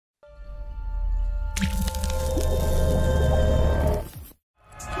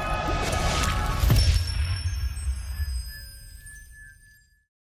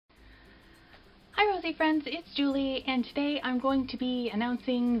Hey friends, it's Julie, and today I'm going to be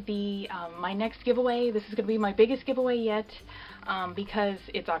announcing my next giveaway. This is going to be my biggest giveaway yet because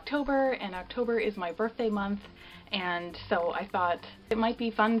it's October, and October is my birthday month, and so I thought it might be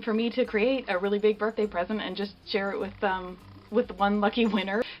fun for me to create a really big birthday present and just share it with one lucky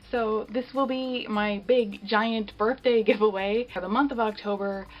winner. So this will be my big giant birthday giveaway for the month of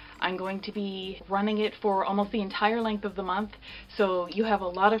October. I'm going to be running it for almost the entire length of the month, so you have a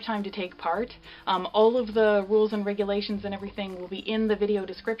lot of time to take part. All of the rules and regulations and everything will be in the video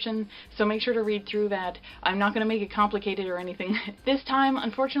description, so make sure to read through that. I'm not going to make it complicated or anything. This time,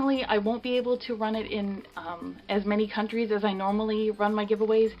 unfortunately, I won't be able to run it in as many countries as I normally run my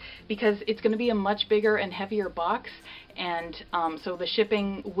giveaways, because it's going to be a much bigger and heavier box, and so the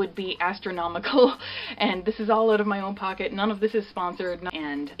shipping would be astronomical, and this is all out of my own pocket. None of this is sponsored,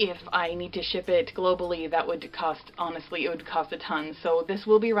 and if I need to ship it globally, that would cost, honestly, it would cost a ton. So this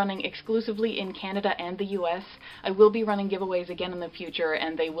will be running exclusively in Canada and the US. I will be running giveaways again in the future,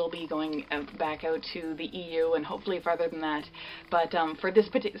 and they will be going back out to the EU and hopefully farther than that. But for this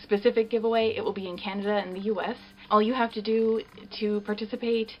specific giveaway, it will be in Canada and the US. All you have to do to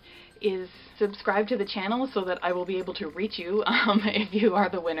participate is subscribe to the channel so that I will be able to reach you if you are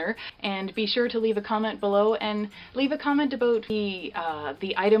the winner, and be sure to leave a comment below and leave a comment about the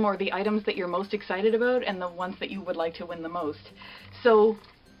item or the items that you're most excited about and the ones that you would like to win the most. So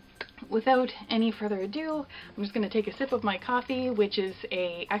without any further ado, I'm just going to take a sip of my coffee, which is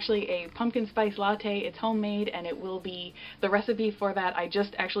actually a pumpkin spice latte. It's homemade, and it will be the recipe for that. I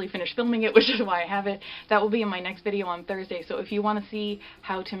just actually finished filming it, which is why I have it. That will be in my next video on Thursday. So if you want to see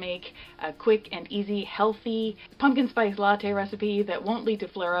how to make a quick and easy, healthy pumpkin spice latte recipe that won't lead to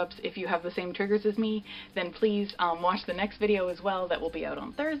flare-ups if you have the same triggers as me, then please watch the next video as well. That will be out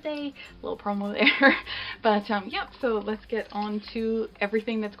on Thursday. A little promo there. But yeah, so let's get on to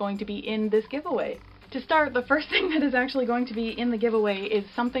everything that's going to be in this giveaway. To start, the first thing that is actually going to be in the giveaway is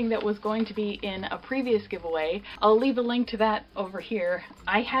something that was going to be in a previous giveaway. I'll leave a link to that over here.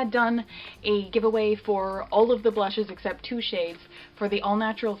 I had done a giveaway for all of the blushes except 2 shades for the All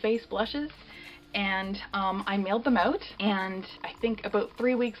Natural Face blushes, and I mailed them out, and I think about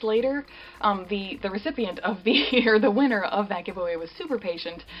 3 weeks later, the recipient of the winner of that giveaway was super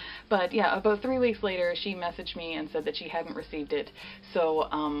patient, but yeah, about 3 weeks later she messaged me and said that she hadn't received it, so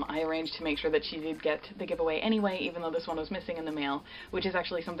I arranged to make sure that she did get the giveaway anyway, even though this one was missing in the mail, which is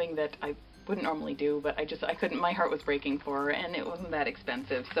actually something that I wouldn't normally do, but I couldn't, my heart was breaking for her, and it wasn't that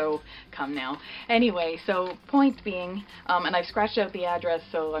expensive, so come now. Anyway, so point being, and I've scratched out the address,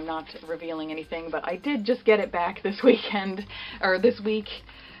 so I'm not revealing anything, but I did just get it back this weekend, or this week,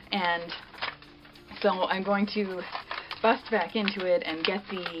 and so I'm going to bust back into it and get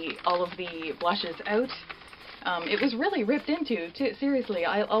all of the blushes out. It was really ripped into, too, seriously.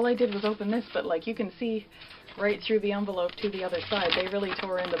 All I did was open this, but like you can see right through the envelope to the other side. They really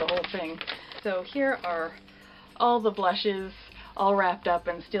tore into the whole thing. So here are all the blushes, all wrapped up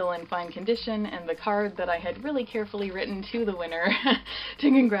and still in fine condition, and the card that I had really carefully written to the winner to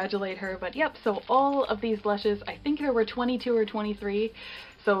congratulate her. But yep, so all of these blushes, I think there were 22 or 23,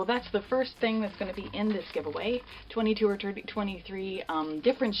 so that's the first thing that's going to be in this giveaway. 22 or 23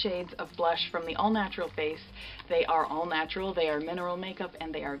 different shades of blush from the All Natural Face. They are all natural, they are mineral makeup,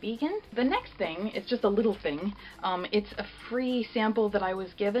 and they are vegan. The next thing is just a little thing. It's a free sample that I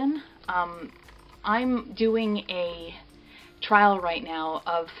was given. I'm doing a trial right now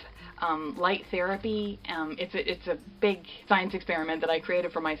of light therapy. It's a big science experiment that I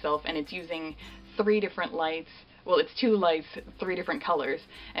created for myself, and it's using 3 different lights. Well, it's 2 lights, 3 different colors,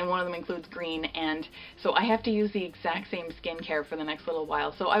 and one of them includes green, and so I have to use the exact same skincare for the next little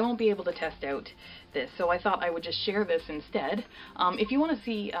while, so I won't be able to test out this, so I thought I would just share this instead. If you want to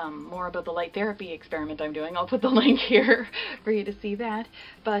see more about the light therapy experiment I'm doing, I'll put the link here for you to see that,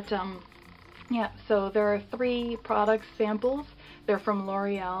 but yeah, so there are 3 product samples. They're from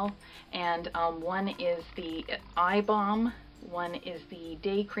L'Oreal, and one is the Eye Balm, one is the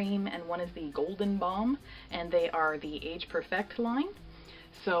Day Cream, and one is the Golden Balm, and they are the Age Perfect line.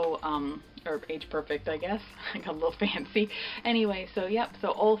 So, or Age Perfect, I guess. I got a little fancy. Anyway, so yep, so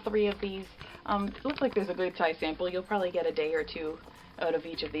all 3 of these, it looks like there's a good size sample. You'll probably get a day or 2 out of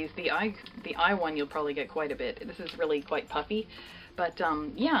each of these. The eye one you'll probably get quite a bit. This is really quite puffy. But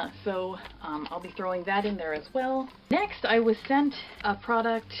yeah, so I'll be throwing that in there as well. Next, I was sent a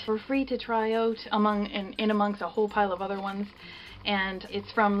product for free to try out amongst a whole pile of other ones, and it's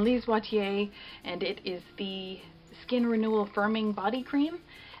from Lise Wattier, and it is the Skin Renewal Firming Body Cream.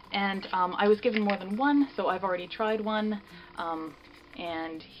 And I was given more than one, so I've already tried one,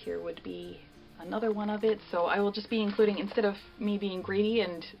 and here would be another one of it. So I will just be including, instead of me being greedy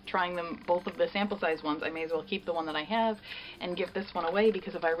and trying both of the sample size ones, I may as well keep the one that I have and give this one away,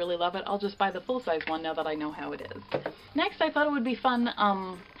 because if I really love it, I'll just buy the full size one now that I know how it is. Next, I thought it would be fun.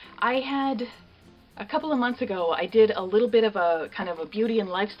 I had a couple of months ago, I did a little bit of a kind of a beauty and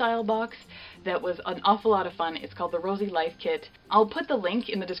lifestyle box that was an awful lot of fun. It's called the Rosy Life Kit. I'll put the link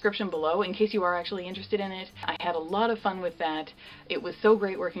in the description below in case you are actually interested in it. I had a lot of fun with that. It was so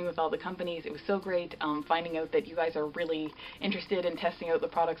great working with all the companies. It was so great finding out that you guys are really interested in testing out the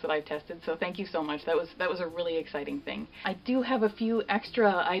products that I've tested. So thank you so much. That was a really exciting thing. I do have a few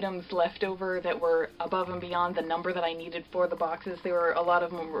extra items left over that were above and beyond the number that I needed for the boxes. A lot of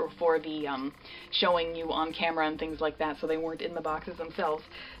them were for the showing you on camera and things like that, so they weren't in the boxes themselves.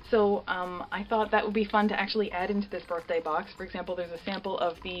 So I thought that would be fun to actually add into this birthday box. For example, there's a sample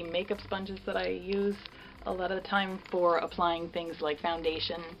of the makeup sponges that I use a lot of the time for applying things like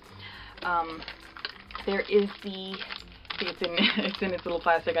foundation. There is the, see, it's in its little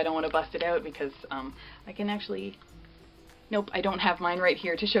plastic. I don't want to bust it out because I can actually, nope, I don't have mine right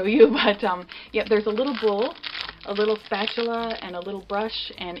here to show you, but yeah, there's a little bowl, a little spatula, and a little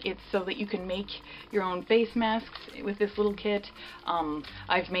brush, and it's so that you can make your own face masks with this little kit.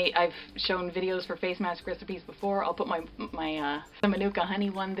 I've shown videos for face mask recipes before. I'll put my the Manuka honey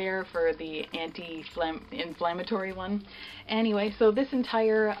one there for the anti-inflammatory one. Anyway, so this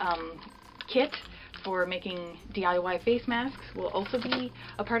entire kit for making DIY face masks will also be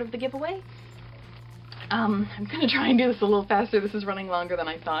a part of the giveaway. I'm going to try and do this a little faster. This is running longer than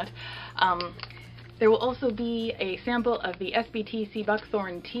I thought. There will also be a sample of the SBT Sea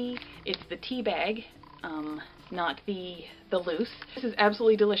Buckthorn tea. It's the tea bag, not the loose. This is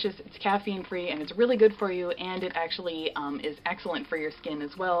absolutely delicious. It's caffeine free and it's really good for you, and it actually is excellent for your skin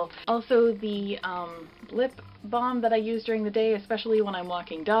as well. Also, the lip balm that I use during the day, especially when I'm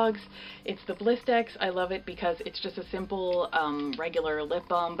walking dogs, it's the Blistex. I love it because it's just a simple regular lip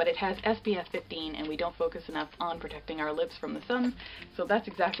balm, but it has SPF 15 and we don't focus enough on protecting our lips from the sun, so that's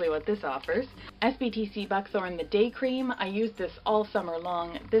exactly what this offers. SBT Sea Buckthorn, the day cream, I used this all summer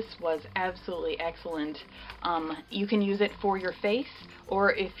long. This was absolutely excellent. You can use it for your face,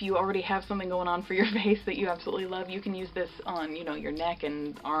 or if you already have something going on for your face that you absolutely love, you can use this on, you know, your neck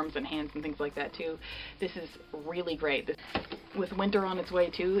and arms and hands and things like that too. This is really great. With winter on its way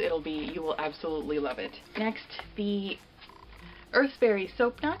too, you will absolutely love it. Next, the Earthberry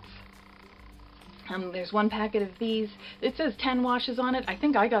soap nuts. There's one packet of these. It says 10 washes on it. I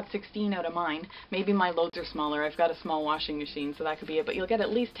think I got 16 out of mine. Maybe my loads are smaller. I've got a small washing machine, so that could be it. But you'll get at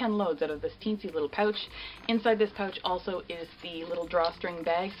least 10 loads out of this teensy little pouch. Inside this pouch also is the little drawstring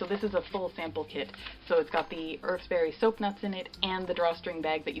bag. So this is a full sample kit. So it's got the Earthberry soap nuts in it and the drawstring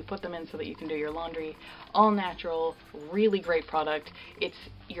bag that you put them in so that you can do your laundry. All natural, really great product. It's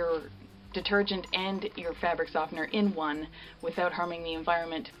your detergent and your fabric softener in one without harming the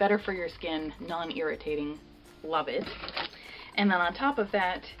environment. Better for your skin, non-irritating. Love it. And then on top of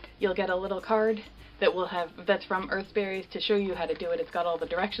that, you'll get a little card that will have, that's from Earthberries, to show you how to do it. It's got all the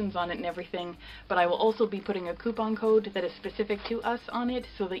directions on it and everything, but I will also be putting a coupon code that is specific to us on it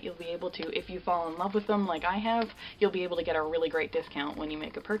so that you'll be able to, if you fall in love with them like I have, you'll be able to get a really great discount when you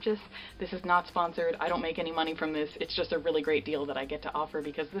make a purchase. This is not sponsored. I don't make any money from this. It's just a really great deal that I get to offer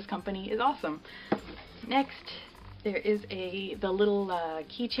because this company is awesome. Next, there is the little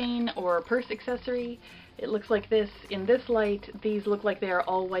keychain or purse accessory. It looks like this. In this light, these look like they are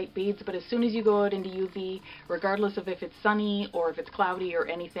all white beads, but as soon as you go out into UV, regardless of if it's sunny or if it's cloudy or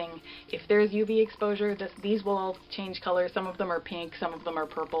anything, if there's UV exposure, these will all change color. Some of them are pink, some of them are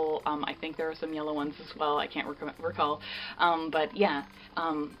purple. I think there are some yellow ones as well. I can't recall. But yeah,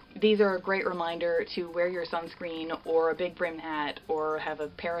 these are a great reminder to wear your sunscreen or a big brim hat or have a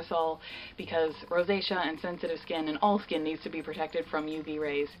parasol, because rosacea and sensitive skin and all skin needs to be protected from UV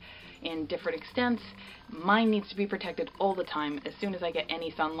rays in different extents. Mine needs to be protected all the time. As soon as I get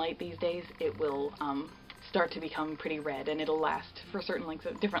any sunlight these days, it will start to become pretty red, and it'll last for certain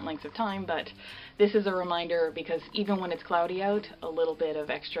different lengths of time, but this is a reminder because even when it's cloudy out, a little bit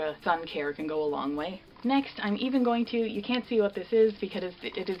of extra sun care can go a long way. Next, I'm even going to, you can't see what this is because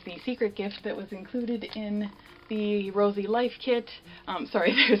it is the secret gift that was included in the Rosy Life Kit.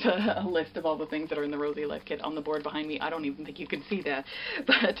 Sorry, there's a list of all the things that are in the Rosy Life Kit on the board behind me. I don't even think you can see that.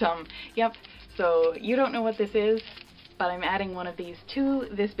 But, yep, so you don't know what this is, but I'm adding one of these to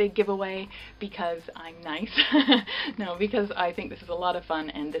this big giveaway because I'm nice. No, because I think this is a lot of fun,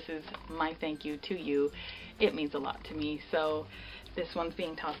 and this is my thank you to you. It means a lot to me, so this one's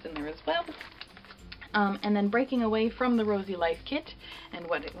being tossed in there as well. And then breaking away from the Rosy Life Kit and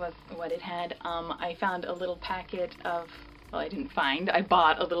what it had, I found a little packet of well, I didn't find, I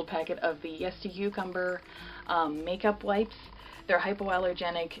bought a little packet of the Yes to Cucumber makeup wipes. They're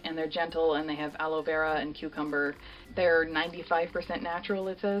hypoallergenic and they're gentle and they have aloe vera and cucumber. They're 95% natural,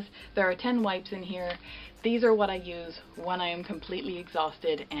 it says. There are 10 wipes in here. These are what I use when I am completely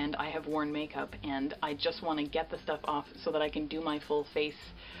exhausted and I have worn makeup and I just want to get the stuff off so that I can do my full face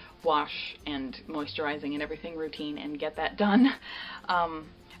wash and moisturizing and everything routine and get that done.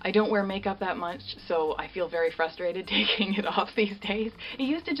 I don't wear makeup that much, so I feel very frustrated taking it off these days. It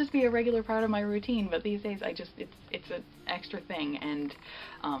used to just be a regular part of my routine, but these days it's an extra thing, and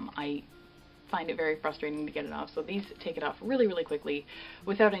I find it very frustrating to get it off. So these take it off really, really quickly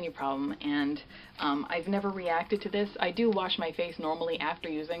without any problem, and I've never reacted to this. I do wash my face normally after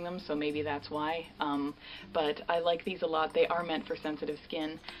using them, so maybe that's why, but I like these a lot. They are meant for sensitive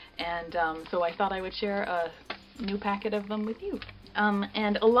skin, and so I thought I would share a new packet of them with you.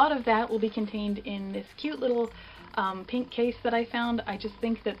 And a lot of that will be contained in this cute little pink case that I found. I just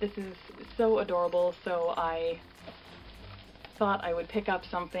think that this is so adorable, so I thought I would pick up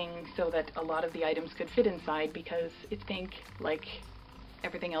something so that a lot of the items could fit inside because it's pink like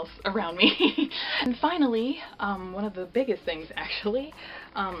everything else around me. And finally, one of the biggest things actually,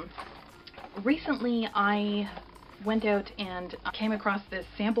 recently I went out and came across this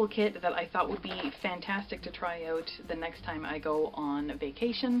sample kit that I thought would be fantastic to try out the next time I go on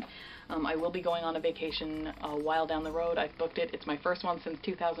vacation. I will be going on a vacation a while down the road. I've booked it. It's my first one since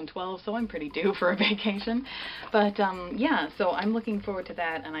 2012, so I'm pretty due for a vacation. But yeah, so I'm looking forward to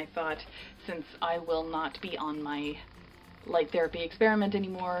that, and I thought since I will not be on my light therapy experiment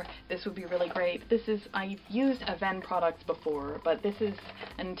anymore, this would be really great. This is, I've used Avène products before, but this is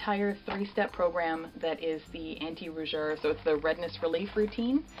an entire 3-step program that is the anti-rougeur, so it's the redness relief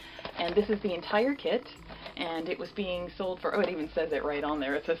routine, and this is the entire kit, and it was being sold for, oh, it even says it right on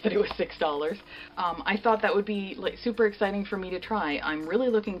there, it says that it was $6. I thought that would be like super exciting for me to try. I'm really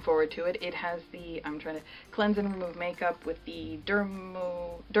looking forward to it. It has the, I'm trying to cleanse and remove makeup with the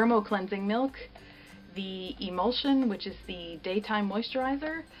Dermo cleansing milk, the emulsion, which is the daytime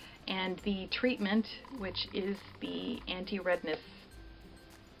moisturizer, and the treatment, which is the anti-redness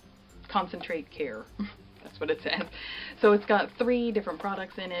concentrate care. That's what it says. So it's got 3 different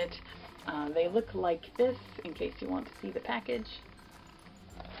products in it. They look like this, in case you want to see the package.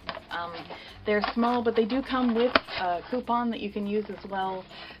 They're small, but they do come with a coupon that you can use as well,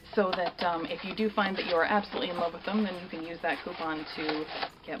 so that if you do find that you are absolutely in love with them, then you can use that coupon to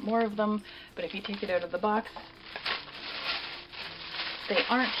get more of them. But if you take it out of the box, they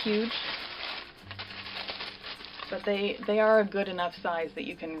aren't huge, but they are a good enough size that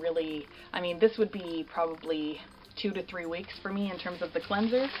you can really, I mean, this would be probably 2 to 3 weeks for me in terms of the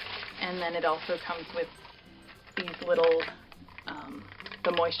cleanser, and then it also comes with these little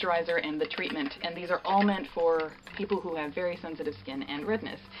the moisturizer and the treatment, and these are all meant for people who have very sensitive skin and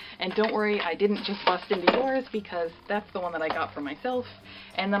redness. And don't worry, I didn't just bust into yours, because that's the one that I got for myself,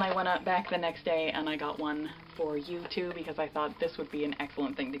 and then I went out back the next day and I got one for you too, because I thought this would be an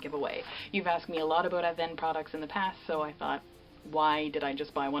excellent thing to give away. You've asked me a lot about Avène products in the past, so I thought, why did I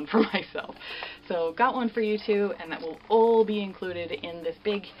just buy one for myself? So got one for you too, and that will all be included in this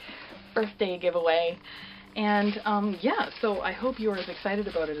big birthday giveaway. And yeah, so I hope you're as excited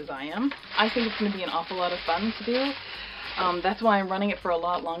about it as I am. I think it's going to be an awful lot of fun to do. That's why I'm running it for a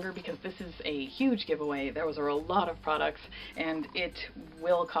lot longer, because this is a huge giveaway. There are a lot of products, and it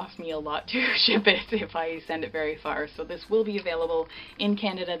will cost me a lot to ship it if I send it very far. So this will be available in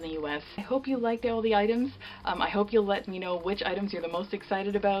Canada and the US. I hope you liked all the items. I hope you'll let me know which items you're the most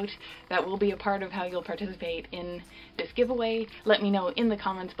excited about. That will be a part of how you'll participate in this giveaway. Let me know in the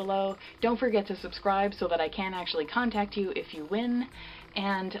comments below. Don't forget to subscribe so that I can actually contact you if you win.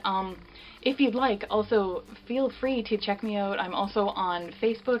 And if you'd like, also feel free to check me out. I'm also on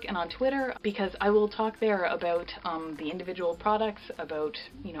Facebook and on Twitter, because I will talk there about the individual products, about,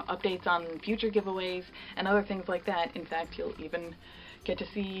 you know, updates on future giveaways and other things like that. In fact, you'll even get to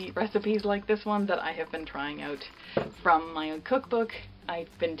see recipes like this one that I have been trying out from my own cookbook. I've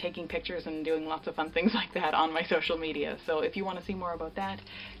been taking pictures and doing lots of fun things like that on my social media, so if you want to see more about that,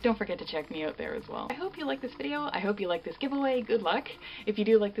 don't forget to check me out there as well. I hope you like this video. I hope you like this giveaway. Good luck. If you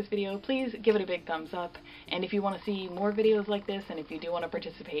do like this video, please give it a big thumbs up, and if you want to see more videos like this, and if you do want to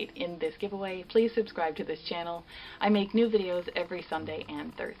participate in this giveaway, please subscribe to this channel. I make new videos every Sunday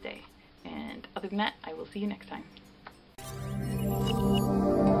and Thursday. And other than that, I will see you next time.